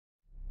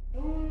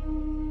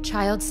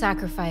Child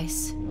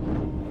sacrifice.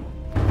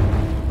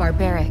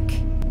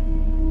 Barbaric.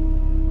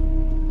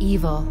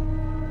 Evil.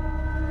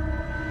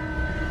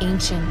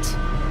 Ancient.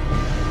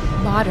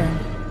 Modern.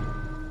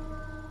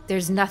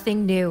 There's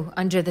nothing new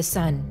under the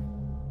sun.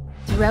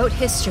 Throughout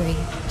history,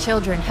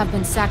 children have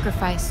been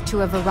sacrificed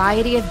to a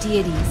variety of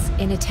deities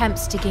in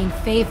attempts to gain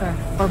favor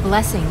or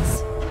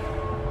blessings.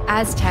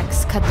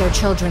 Aztecs cut their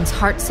children's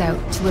hearts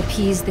out to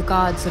appease the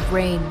gods of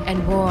rain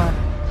and war.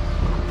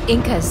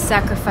 Incas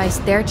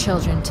sacrificed their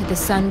children to the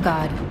sun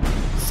god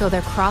so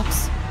their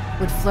crops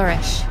would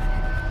flourish.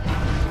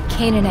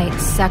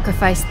 Canaanites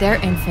sacrificed their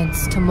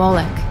infants to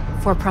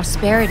Moloch for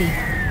prosperity.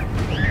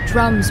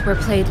 Drums were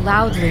played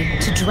loudly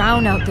to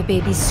drown out the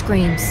baby's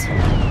screams.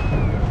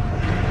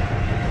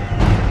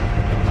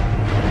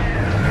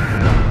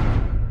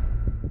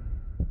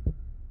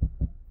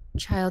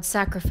 Child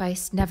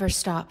sacrifice never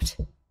stopped,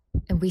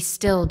 and we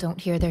still don't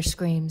hear their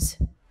screams.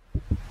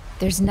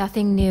 There's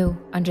nothing new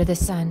under the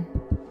sun.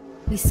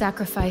 We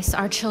sacrifice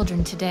our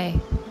children today,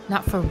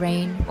 not for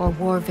rain or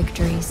war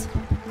victories,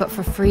 but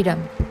for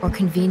freedom or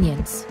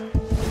convenience.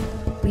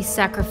 We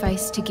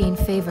sacrifice to gain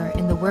favor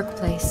in the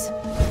workplace,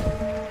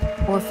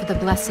 or for the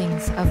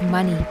blessings of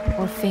money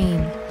or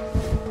fame.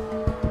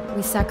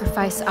 We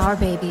sacrifice our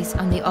babies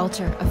on the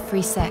altar of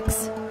free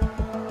sex.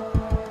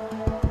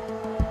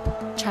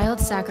 Child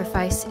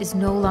sacrifice is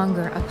no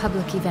longer a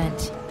public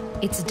event.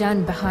 It's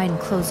done behind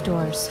closed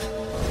doors.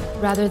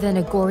 Rather than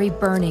a gory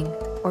burning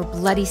or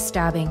bloody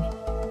stabbing,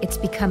 it's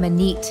become a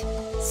neat,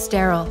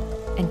 sterile,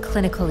 and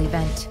clinical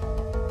event.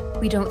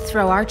 We don't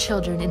throw our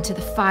children into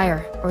the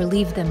fire or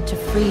leave them to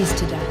freeze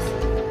to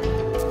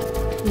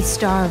death. We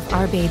starve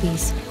our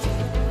babies.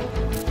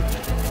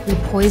 We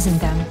poison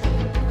them.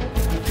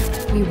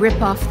 We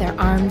rip off their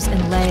arms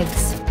and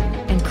legs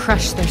and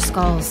crush their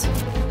skulls.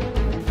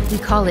 We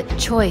call it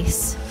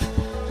choice.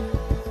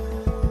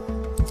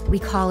 We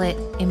call it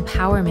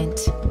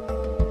empowerment.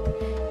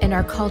 And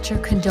our culture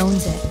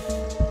condones it.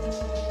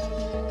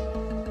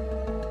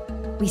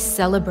 We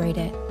celebrate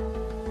it.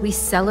 We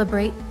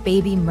celebrate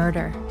baby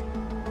murder.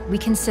 We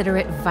consider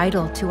it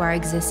vital to our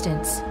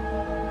existence.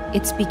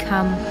 It's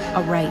become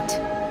a right.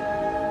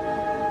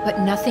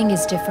 But nothing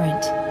is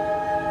different.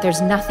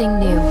 There's nothing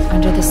new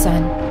under the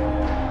sun.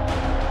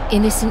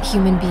 Innocent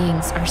human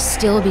beings are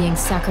still being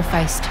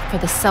sacrificed for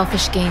the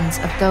selfish gains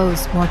of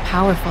those more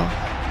powerful.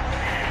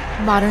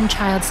 Modern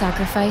child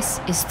sacrifice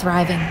is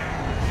thriving.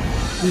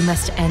 We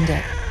must end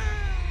it.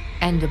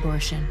 End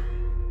abortion.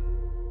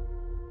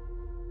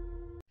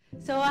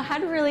 So I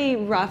had a really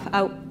rough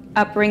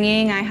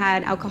upbringing. I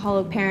had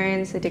alcoholic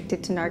parents,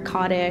 addicted to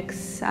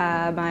narcotics.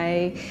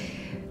 My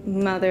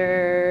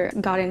mother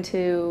got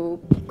into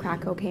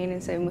crack cocaine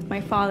and same with my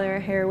father,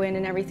 heroin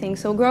and everything.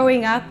 So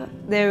growing up,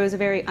 there was a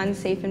very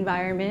unsafe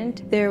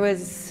environment. There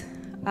was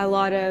a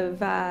lot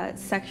of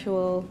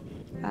sexual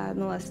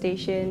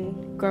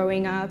molestation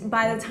growing up.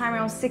 By the time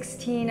I was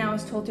 16, I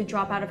was told to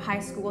drop out of high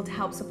school to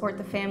help support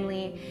the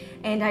family,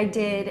 and I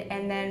did.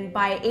 And then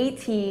by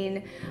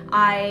 18,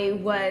 I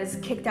was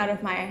kicked out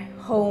of my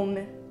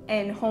home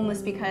and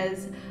homeless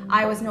because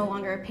I was no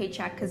longer a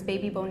paycheck because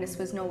baby bonus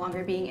was no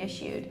longer being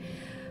issued.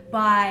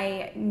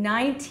 By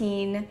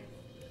 19,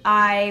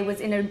 I was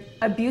in an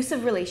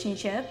abusive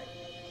relationship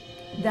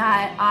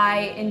that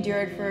I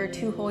endured for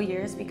 2 whole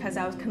years because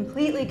I was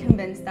completely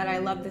convinced that I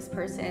loved this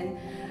person,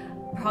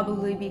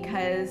 probably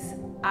because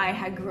I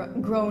had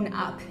grown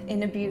up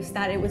in abuse,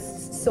 that it was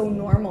so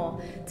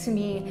normal to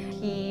me.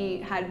 He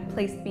had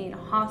placed me in a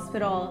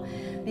hospital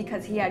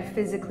because he had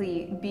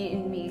physically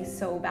beaten me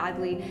so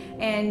badly.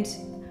 And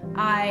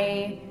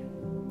I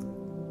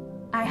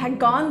had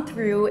gone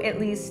through at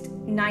least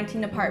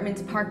 19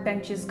 apartments, park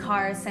benches,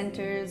 cars,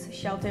 centers,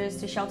 shelters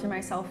to shelter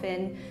myself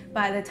in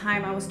by the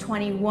time I was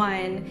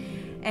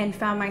 21, and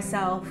found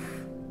myself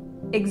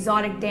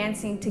exotic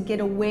dancing to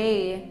get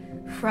away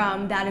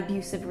from that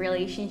abusive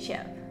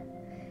relationship.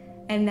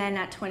 And then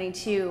at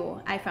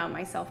 22, I found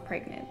myself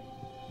pregnant.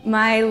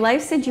 My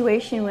life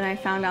situation when I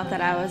found out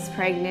that I was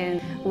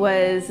pregnant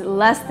was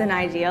less than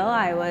ideal.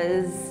 I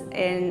was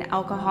an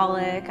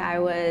alcoholic, I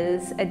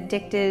was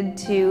addicted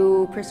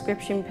to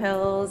prescription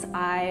pills,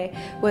 I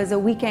was a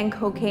weekend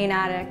cocaine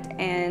addict,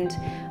 and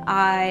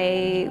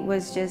I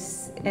was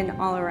just an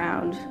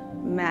all-around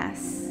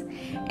mess.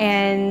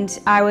 And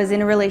I was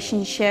in a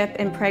relationship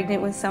and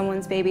pregnant with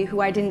someone's baby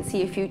who I didn't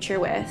see a future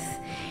with.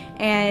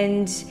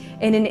 And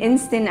in an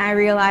instant, I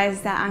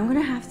realized that I'm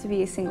gonna have to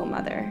be a single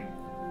mother.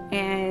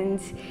 And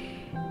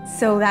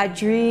so that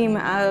dream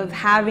of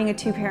having a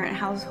 2-parent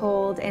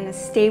household and a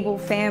stable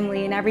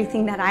family and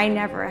everything that I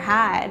never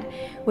had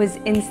was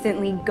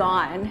instantly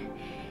gone.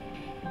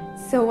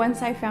 So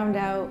once I found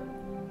out,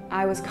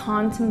 I was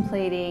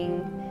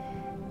contemplating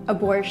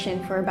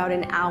abortion for about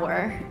an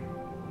hour,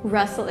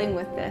 wrestling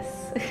with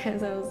this,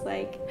 because I was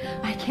like,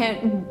 I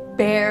can't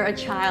bear a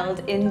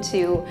child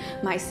into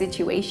my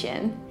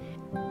situation.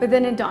 But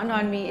then it dawned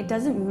on me, it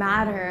doesn't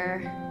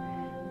matter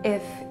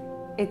if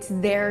it's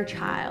their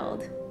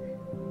child.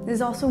 This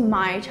is also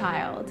my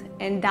child,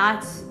 and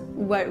that's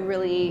what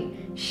really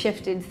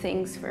shifted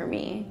things for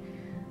me.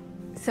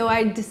 So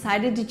I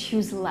decided to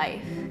choose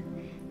life,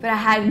 but I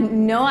had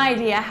no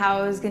idea how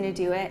I was going to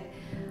do it.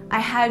 I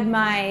had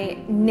my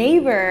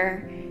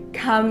neighbor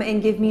come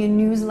and give me a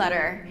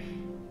newsletter,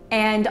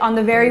 and on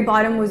the very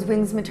bottom was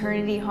Wings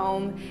Maternity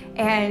Home,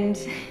 and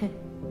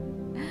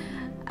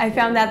I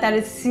found out that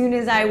as soon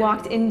as I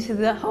walked into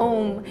the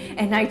home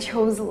and I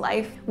chose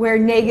life, where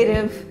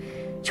negative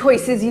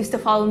choices used to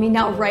follow me,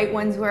 now right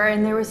ones were,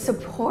 and there was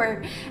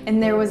support,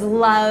 and there was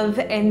love,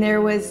 and there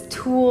was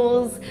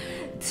tools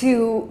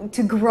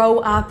to grow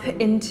up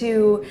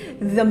into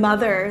the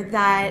mother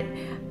that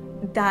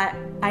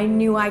I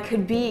knew I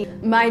could be.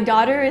 My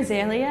daughter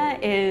Azalea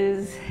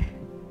is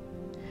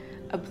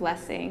a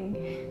blessing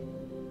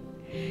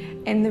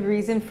and the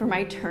reason for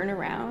my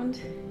turnaround,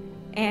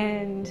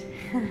 and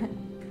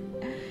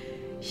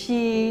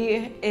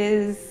she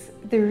is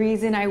the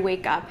reason I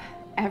wake up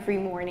every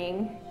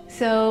morning.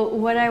 So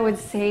what I would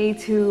say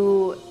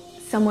to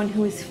someone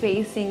who is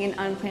facing an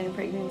unplanned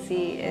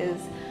pregnancy is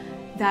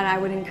that I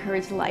would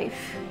encourage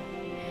life,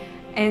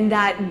 and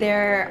that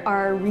there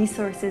are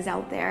resources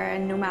out there,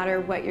 and no matter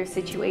what your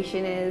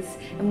situation is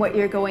and what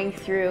you're going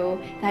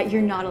through, that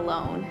you're not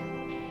alone.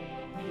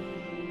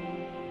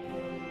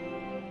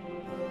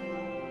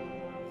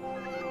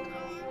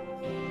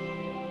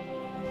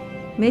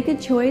 Make a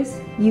choice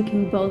you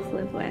can both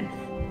live with.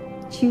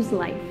 Choose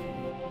life.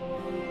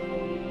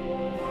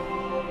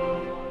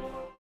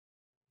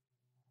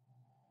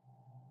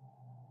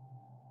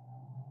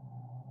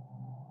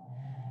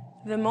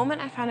 The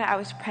moment I found out I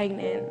was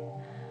pregnant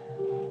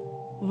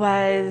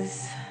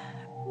was,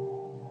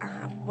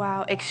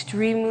 wow,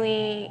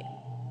 extremely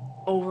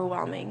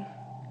overwhelming.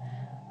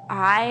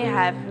 I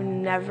have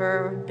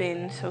never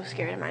been so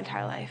scared in my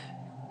entire life.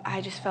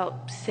 I just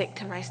felt sick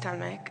to my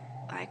stomach,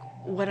 like,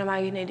 what am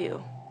I gonna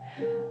do?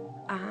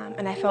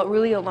 And I felt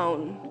really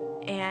alone,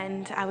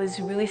 and I was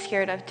really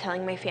scared of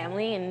telling my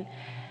family, and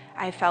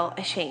I felt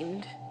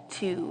ashamed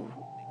to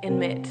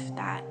admit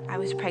that I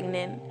was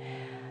pregnant.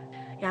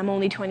 I'm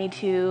only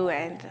 22,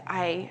 and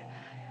I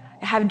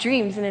have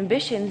dreams and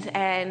ambitions,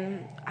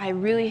 and I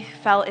really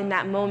felt in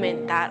that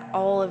moment that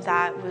all of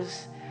that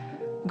was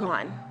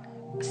gone.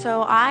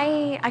 So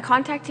I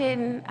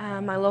contacted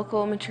my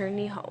local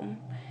maternity home,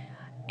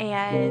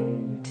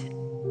 and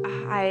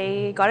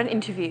I got an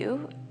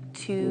interview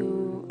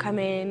to come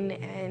in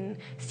and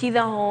see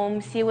the home,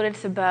 see what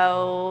it's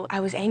about. I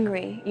was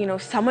angry. You know,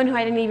 someone who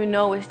I didn't even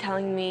know was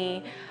telling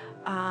me,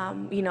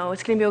 you know,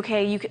 it's gonna be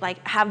okay, you could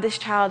like have this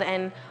child,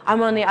 and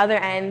I'm on the other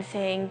end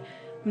saying,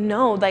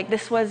 no, like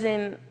this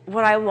wasn't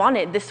what I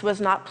wanted. This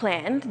was not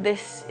planned.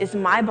 This is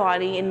my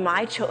body and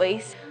my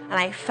choice. And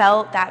I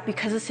felt that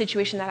because of the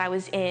situation that I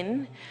was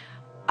in,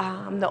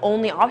 the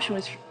only option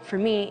was for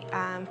me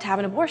to have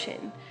an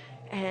abortion.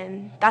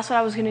 And that's what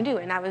I was gonna do,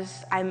 and that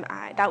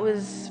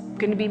was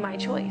gonna be my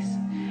choice.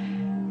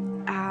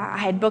 I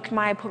had booked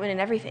my appointment and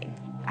everything.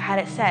 I had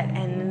it set,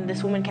 and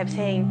this woman kept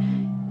saying,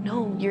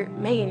 no,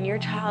 Megan, your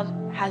child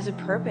has a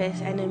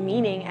purpose and a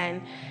meaning,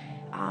 and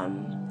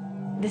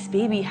this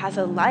baby has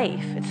a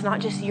life. It's not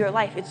just your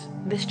life, it's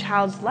this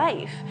child's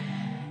life.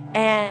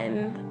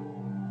 And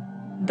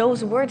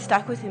those words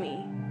stuck with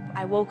me.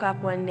 I woke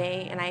up one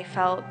day and I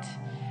felt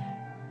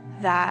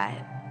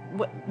that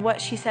what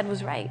she said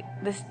was right.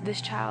 This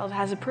child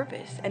has a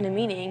purpose and a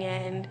meaning,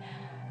 and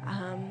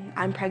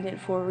I'm pregnant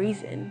for a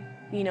reason,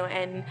 you know,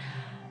 and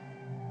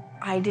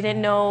I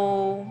didn't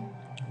know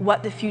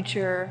what the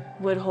future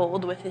would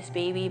hold with this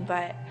baby,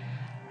 but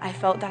I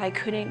felt that I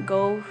couldn't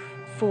go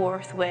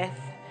forth with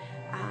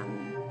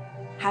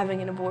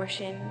having an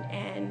abortion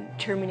and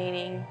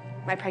terminating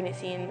my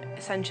pregnancy and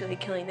essentially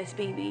killing this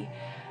baby,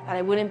 that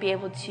I wouldn't be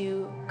able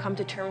to come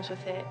to terms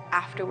with it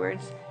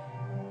afterwards.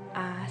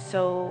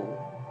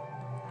 So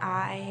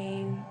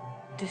I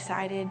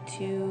decided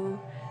to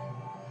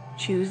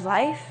choose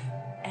life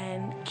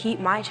and keep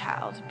my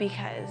child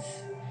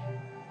because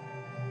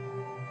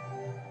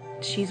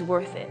she's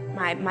worth it.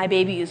 My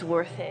baby is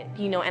worth it,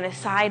 you know, and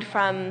aside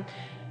from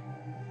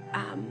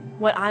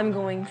what I'm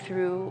going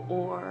through,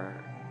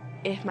 or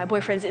if my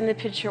boyfriend's in the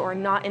picture or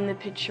not in the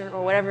picture,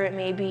 or whatever it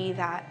may be,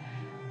 that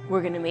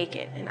we're gonna make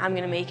it, and I'm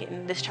gonna make it,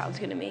 and this child's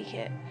gonna make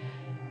it.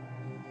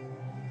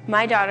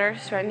 My daughter,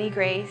 Serenity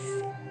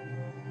Grace,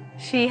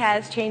 she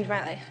has changed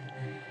my life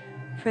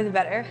for the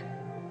better.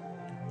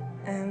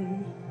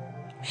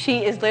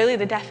 She is literally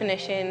the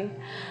definition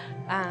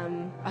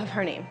of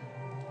her name.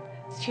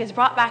 She has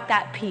brought back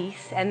that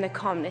peace and the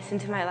calmness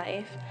into my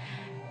life,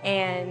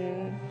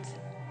 and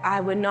I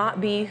would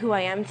not be who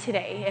I am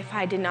today if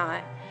I did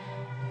not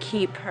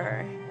keep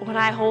her. When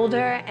I hold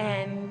her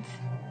and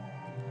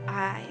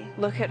I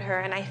look at her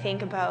and I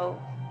think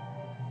about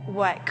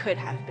what could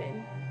have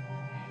been,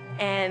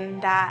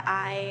 and that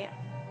I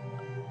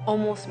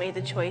almost made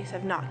the choice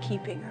of not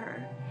keeping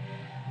her,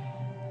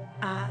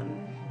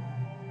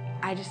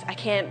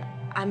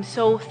 I'm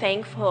so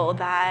thankful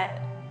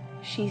that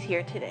she's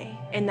here today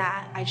and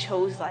that I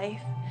chose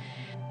life.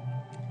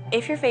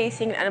 If you're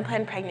facing an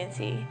unplanned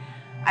pregnancy,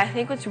 I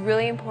think what's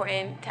really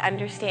important to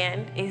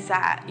understand is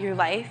that your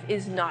life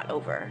is not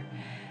over.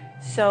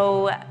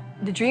 So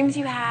the dreams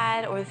you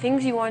had or the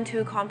things you wanted to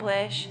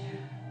accomplish,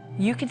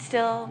 you could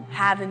still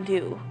have and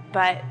do,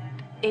 but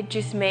it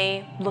just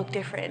may look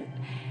different.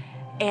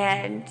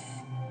 And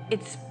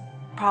it's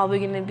probably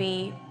going to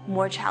be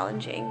more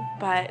challenging,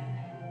 but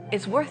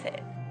it's worth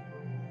it.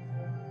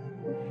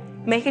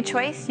 Make a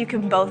choice you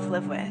can both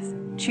live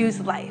with.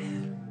 Choose life.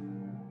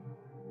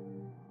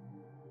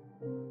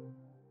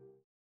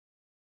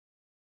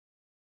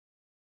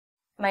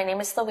 My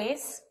name is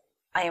Louise.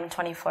 I am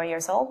 24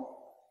 years old.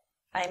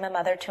 I am a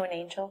mother to an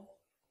angel,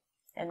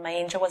 and my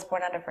angel was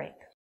born out of rape.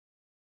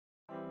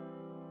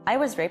 I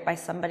was raped by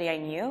somebody I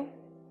knew,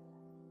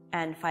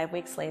 and 5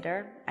 weeks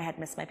later, I had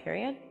missed my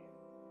period,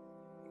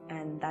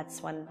 and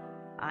that's when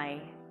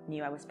I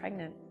knew I was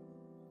pregnant.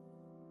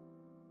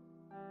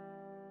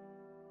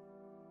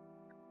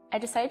 I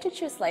decided to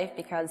choose life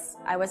because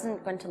I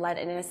wasn't going to let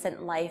an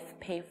innocent life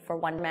pay for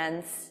one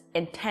man's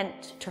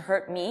intent to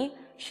hurt me.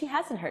 She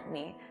hasn't hurt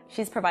me.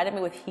 She's provided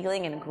me with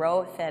healing and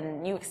growth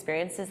and new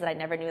experiences that I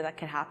never knew that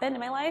could happen in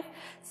my life.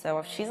 So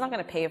if she's not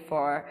going to pay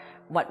for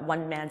what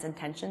one man's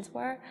intentions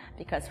were,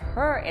 because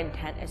her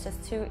intent is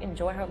just to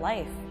enjoy her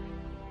life.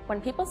 When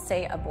people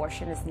say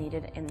abortion is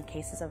needed in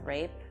cases of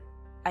rape,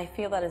 I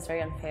feel that is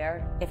very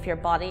unfair. If your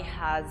body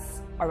has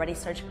already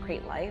started to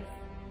create life,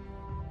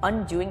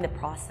 undoing the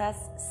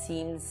process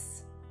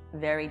seems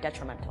very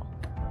detrimental.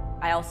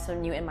 I also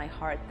knew in my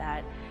heart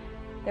that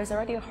there's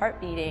already a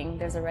heart beating,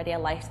 there's already a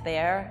life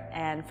there,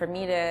 and for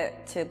me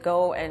to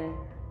go and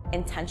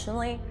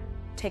intentionally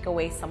take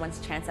away someone's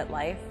chance at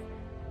life,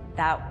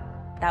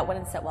 that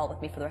wouldn't sit well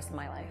with me for the rest of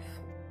my life.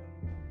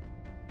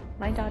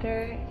 My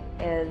daughter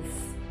is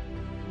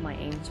my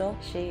angel.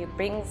 She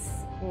brings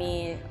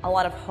me a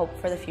lot of hope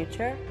for the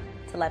future,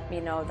 to let me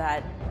know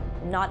that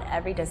not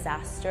every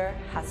disaster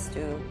has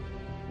to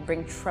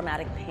bring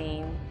traumatic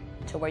pain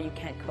to where you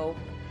can't cope.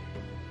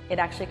 It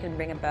actually can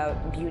bring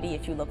about beauty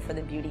if you look for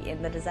the beauty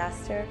in the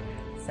disaster.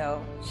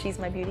 So she's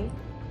my beauty.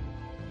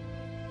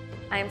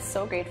 I am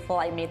so grateful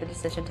I made the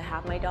decision to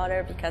have my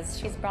daughter because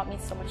she's brought me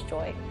so much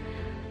joy.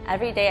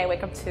 Every day I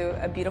wake up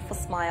to a beautiful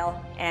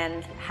smile,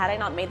 and had I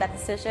not made that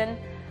decision,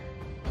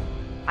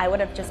 I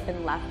would have just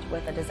been left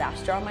with a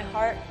disaster on my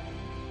heart.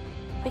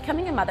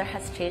 Becoming a mother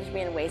has changed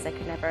me in ways I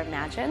could never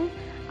imagine.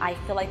 I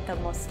feel like the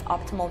most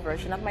optimal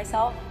version of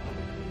myself.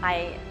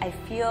 I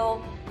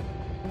feel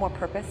more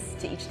purpose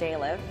to each day I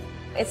live.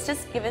 It's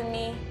just given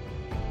me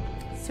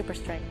super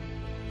strength,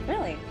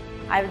 really.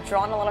 I've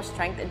drawn a lot of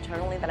strength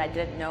internally that I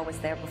didn't know was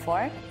there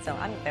before, so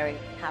I'm very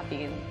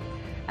happy and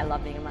I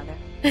love being a mother.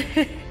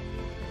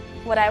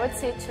 What I would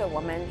say to a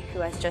woman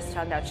who has just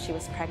found out she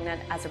was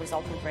pregnant as a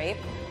result of rape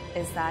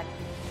is that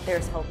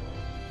there's hope.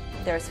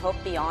 There's hope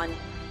beyond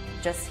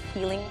just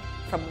healing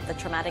from the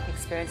traumatic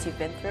experience you've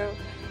been through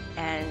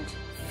and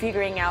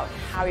figuring out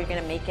how you're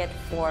going to make it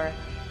for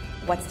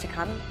what's to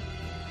come.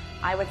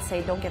 I would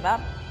say don't give up,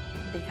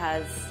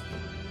 because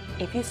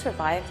if you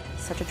survived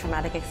such a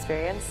traumatic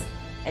experience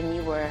and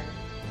you were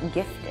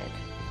gifted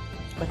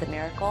with a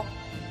miracle,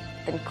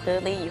 then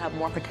clearly you have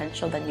more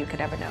potential than you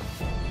could ever know.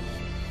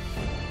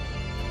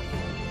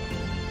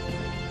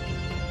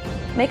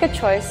 Make a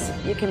choice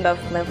you can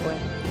both live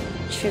with.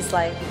 Choose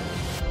life.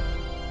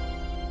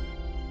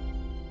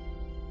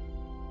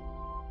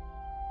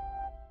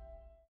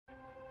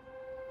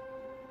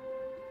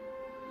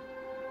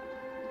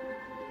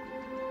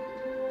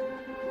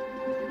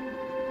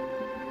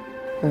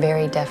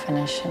 Very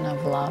definition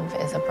of love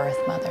is a birth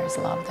mother's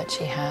love that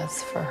she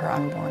has for her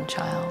unborn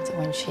child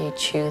when she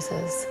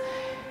chooses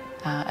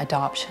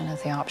adoption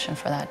as the option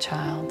for that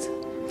child.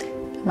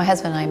 My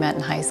husband and I met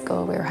in high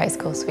school. We were high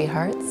school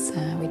sweethearts.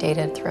 We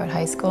dated throughout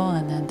high school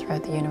and then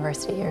throughout the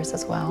university years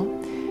as well.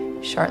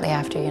 Shortly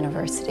after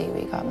university,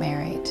 we got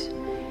married.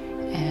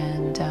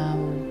 And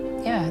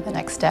yeah, the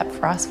next step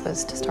for us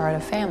was to start a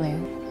family.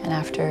 And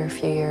after a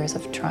few years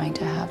of trying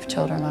to have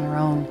children on our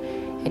own,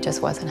 it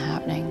just wasn't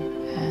happening.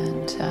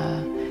 And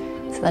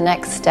so the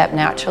next step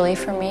naturally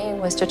for me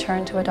was to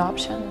turn to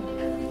adoption.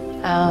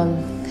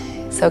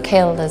 So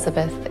Kayla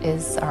Elizabeth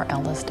is our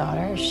eldest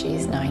daughter.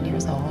 She's 9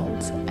 years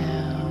old.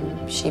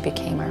 She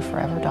became our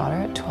forever daughter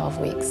at 12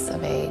 weeks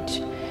of age.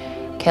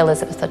 Kayla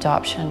Elizabeth's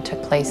adoption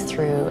took place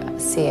through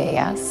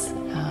CAS.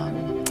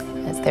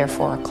 It's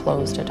therefore a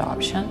closed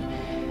adoption.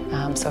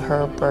 So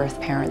her birth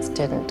parents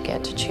didn't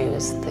get to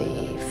choose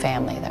the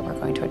family that we're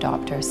going to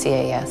adopt her.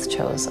 CAS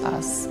chose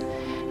us.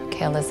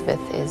 Kayla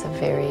Elizabeth is a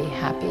very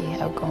happy,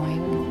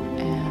 outgoing,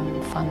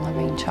 and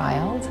fun-loving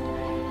child,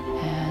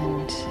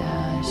 and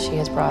she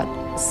has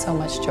brought so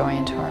much joy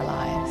into our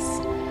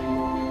lives.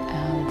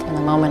 From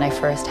the moment I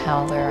first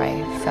held her,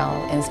 I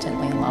fell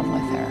instantly in love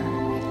with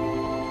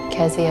her.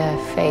 Kezia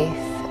Faith,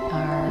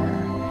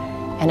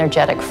 our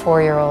energetic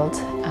 4-year-old,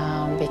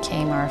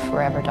 became our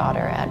forever daughter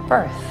at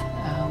birth.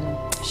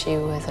 She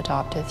was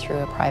adopted through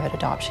a private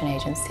adoption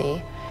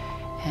agency,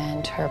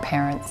 and her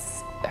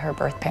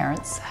birth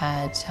parents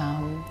had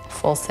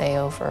full say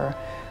over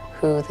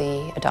who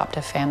the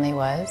adoptive family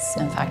was.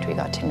 In fact, we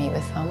got to meet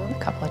with them a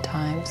couple of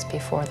times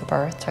before the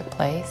birth took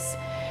place,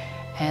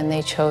 and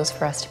they chose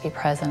for us to be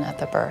present at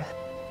the birth.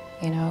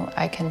 You know,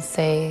 I can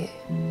say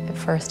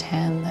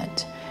firsthand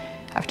that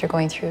after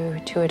going through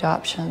 2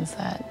 adoptions,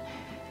 that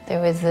there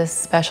was this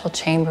special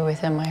chamber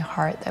within my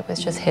heart that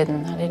was just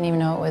hidden. I didn't even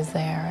know it was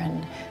there.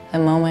 And the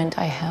moment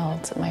I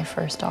held my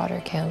first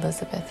daughter, Kay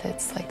Elizabeth,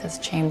 it's like this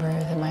chamber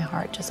within my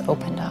heart just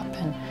opened up.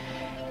 And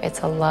it's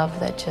a love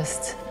that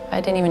just,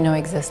 I didn't even know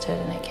existed,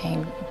 and it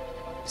came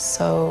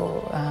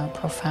so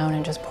profound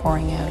and just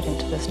pouring out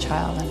into this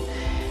child. And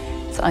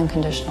it's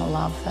unconditional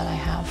love that I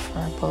have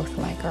for both of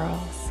my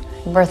girls.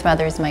 Birth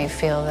mothers might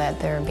feel that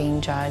they're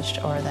being judged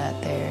or that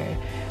they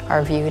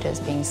are viewed as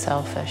being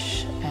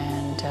selfish and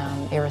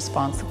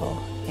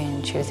irresponsible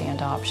in choosing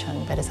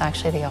adoption, but it's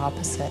actually the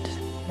opposite.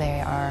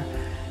 They are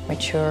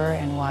mature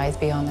and wise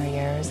beyond their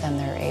years, and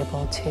they're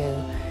able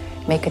to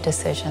make a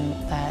decision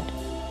that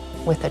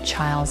with the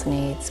child's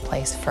needs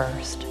placed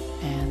first,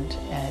 and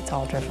it's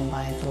all driven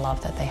by the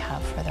love that they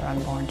have for their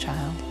unborn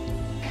child.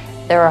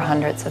 There are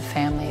hundreds of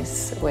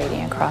families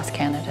waiting across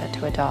Canada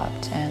to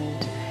adopt,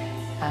 and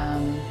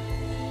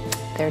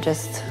they're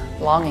just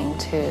longing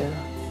to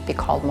be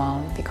called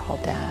mom, be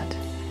called dad.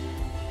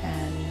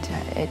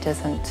 And it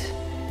doesn't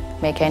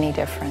make any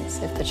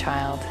difference if the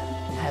child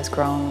has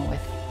grown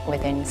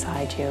within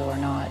inside you or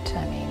not.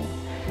 I mean,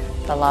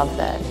 the love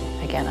that,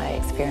 again, I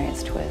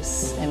experienced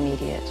was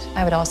immediate.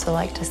 I would also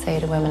like to say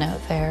to women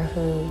out there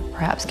who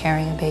perhaps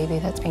carrying a baby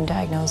that's being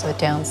diagnosed with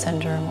Down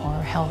syndrome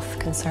or health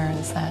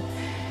concerns, that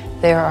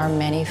there are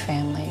many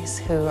families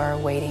who are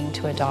waiting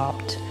to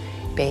adopt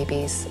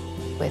babies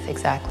with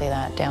exactly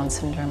that, Down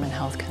syndrome and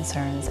health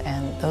concerns,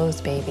 and those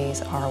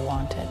babies are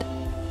wanted.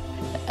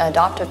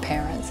 Adoptive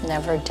parents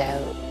never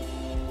doubt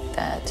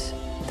that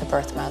the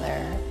birth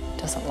mother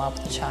doesn't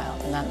love the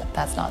child, and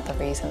that's not the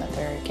reason that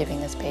they're giving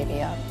this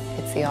baby up.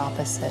 It's the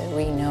opposite.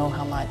 We know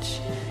how much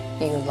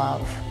you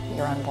love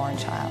your unborn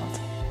child,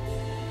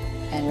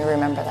 and we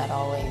remember that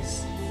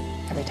always,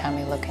 every time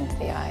we look into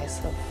the eyes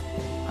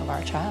of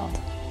our child.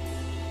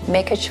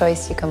 Make a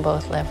choice you can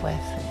both live with.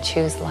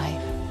 Choose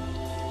life.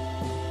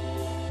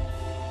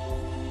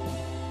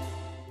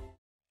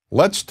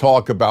 Let's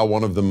talk about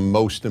one of the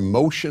most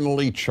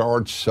emotionally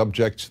charged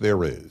subjects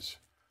there is,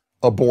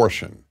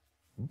 abortion,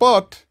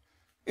 but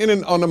in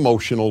an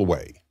unemotional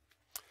way.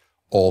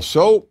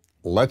 Also,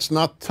 let's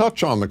not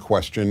touch on the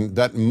question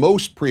that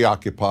most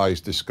preoccupies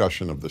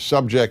discussion of the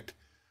subject,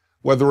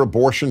 whether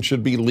abortion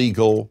should be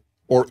legal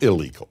or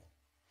illegal.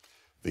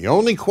 The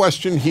only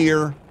question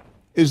here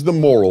is the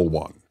moral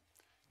one.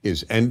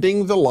 Is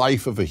ending the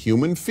life of a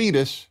human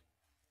fetus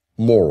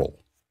moral?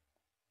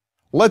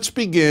 Let's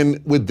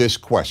begin with this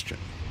question.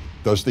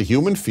 Does the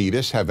human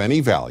fetus have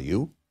any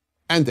value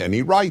and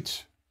any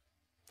rights?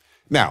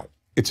 Now,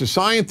 it's a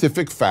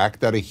scientific fact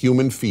that a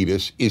human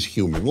fetus is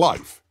human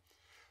life.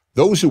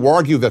 Those who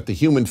argue that the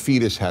human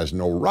fetus has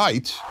no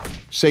rights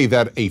say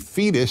that a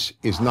fetus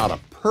is not a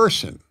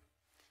person.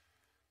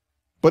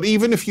 But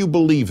even if you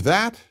believe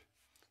that,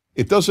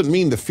 it doesn't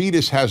mean the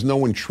fetus has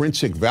no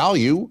intrinsic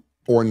value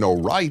or no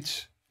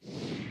rights.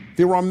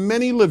 There are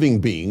many living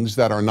beings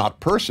that are not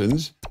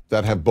persons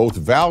that have both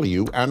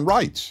value and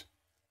rights.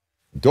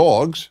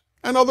 Dogs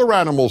and other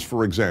animals,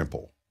 for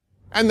example.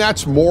 And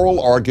that's moral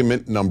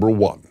argument number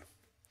 1.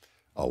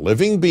 A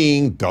living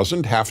being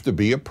doesn't have to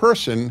be a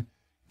person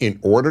in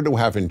order to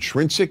have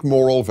intrinsic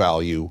moral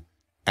value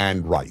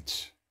and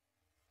rights.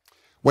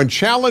 When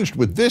challenged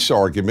with this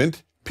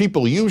argument,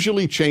 people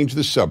usually change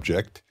the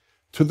subject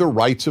to the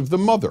rights of the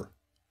mother,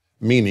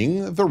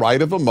 meaning the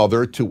right of a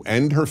mother to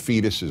end her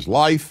fetus's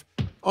life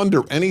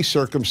under any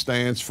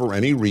circumstance, for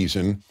any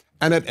reason,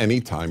 and at any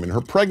time in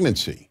her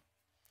pregnancy.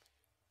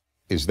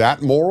 Is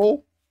that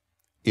moral?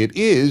 It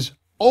is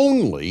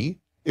only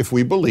if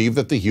we believe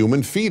that the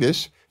human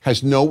fetus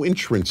has no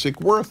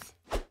intrinsic worth.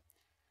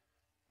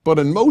 But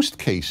in most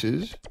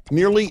cases,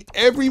 nearly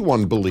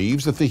everyone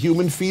believes that the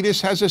human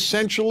fetus has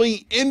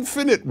essentially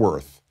infinite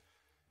worth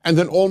and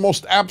an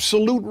almost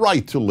absolute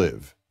right to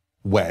live.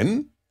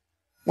 When?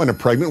 When a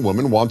pregnant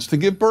woman wants to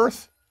give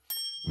birth.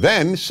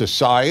 Then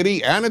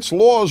society and its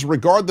laws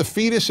regard the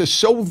fetus as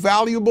so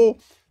valuable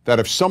that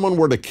if someone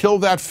were to kill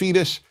that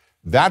fetus,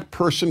 that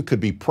person could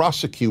be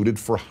prosecuted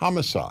for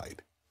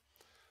homicide.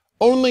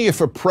 Only if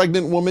a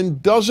pregnant woman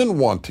doesn't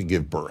want to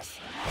give birth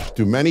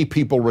do many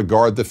people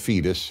regard the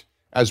fetus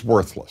as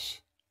worthless.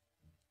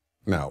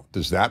 Now,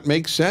 does that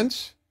make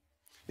sense?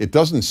 It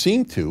doesn't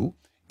seem to.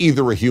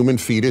 Either a human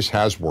fetus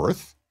has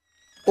worth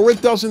or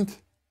it doesn't.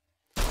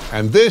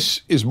 And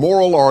this is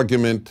moral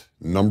argument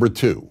number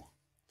 2.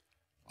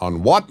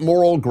 On what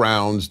moral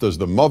grounds does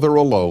the mother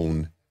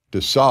alone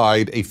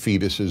decide a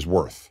fetus's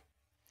worth?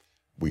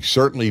 We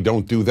certainly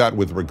don't do that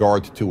with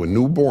regard to a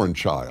newborn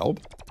child.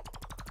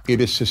 It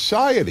is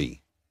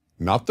society,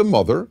 not the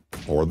mother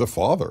or the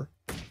father,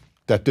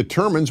 that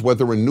determines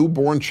whether a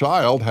newborn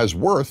child has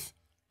worth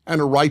and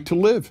a right to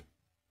live.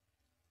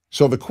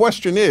 So the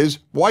question is,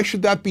 why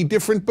should that be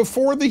different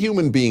before the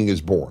human being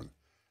is born?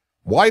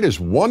 Why does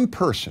one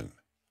person,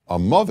 a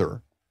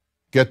mother,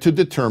 get to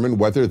determine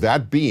whether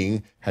that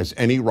being has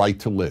any right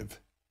to live?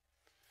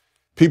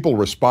 People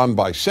respond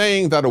by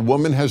saying that a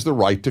woman has the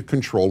right to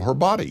control her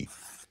body.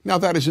 Now,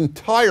 that is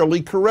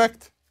entirely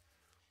correct.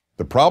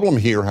 The problem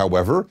here,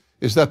 however,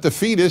 is that the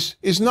fetus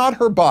is not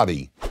her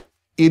body.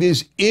 It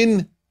is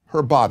in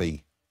her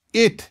body.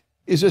 It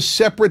is a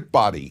separate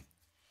body.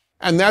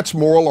 And that's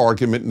moral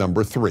argument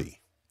number 3.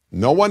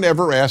 No one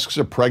ever asks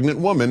a pregnant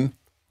woman,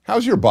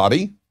 "How's your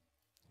body?"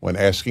 when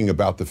asking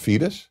about the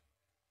fetus.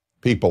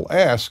 People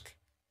ask,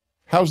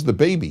 "How's the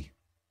baby?"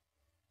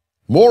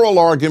 Moral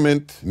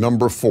argument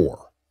number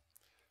 4.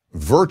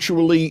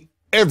 Virtually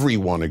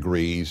everyone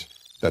agrees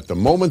that the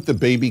moment the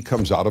baby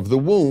comes out of the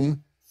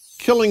womb,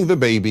 killing the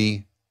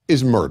baby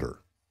is murder.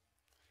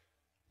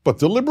 But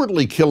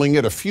deliberately killing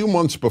it a few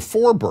months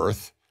before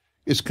birth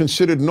is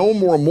considered no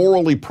more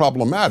morally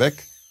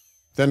problematic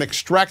than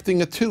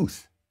extracting a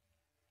tooth.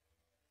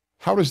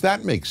 How does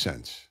that make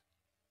sense?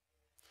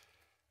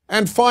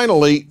 And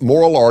finally,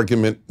 moral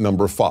argument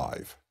number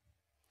 5.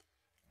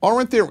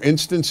 Aren't there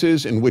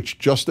instances in which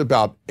just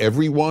about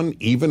everyone,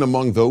 even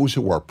among those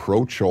who are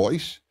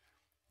pro-choice,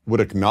 would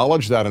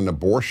acknowledge that an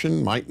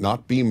abortion might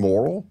not be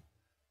moral?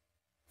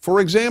 For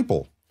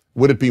example,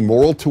 would it be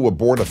moral to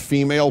abort a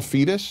female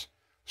fetus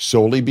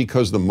solely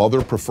because the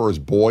mother prefers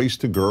boys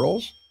to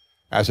girls,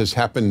 as has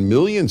happened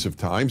millions of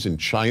times in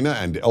China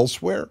and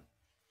elsewhere?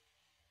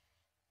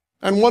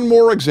 And one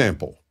more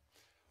example.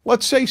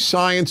 Let's say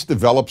science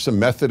develops a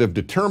method of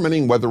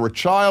determining whether a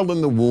child in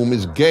the womb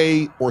is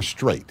gay or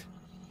straight.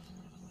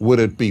 Would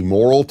it be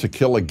moral to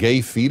kill a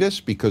gay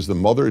fetus because the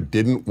mother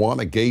didn't want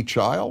a gay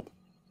child?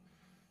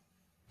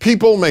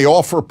 People may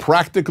offer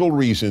practical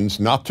reasons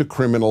not to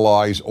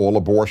criminalize all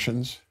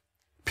abortions.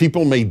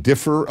 People may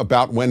differ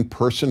about when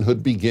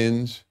personhood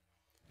begins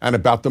and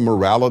about the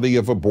morality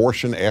of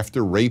abortion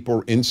after rape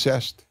or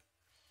incest.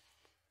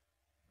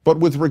 But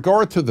with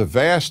regard to the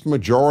vast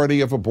majority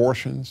of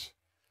abortions,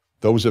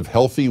 those of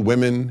healthy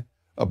women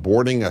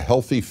aborting a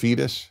healthy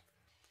fetus,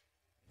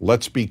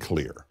 let's be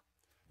clear.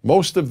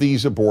 Most of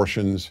these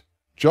abortions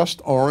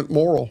just aren't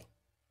moral.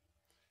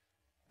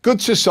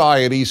 Good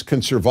societies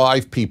can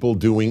survive people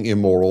doing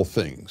immoral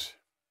things.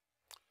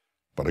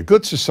 But a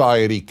good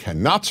society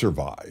cannot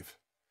survive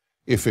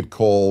if it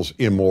calls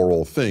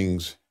immoral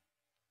things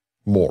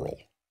moral.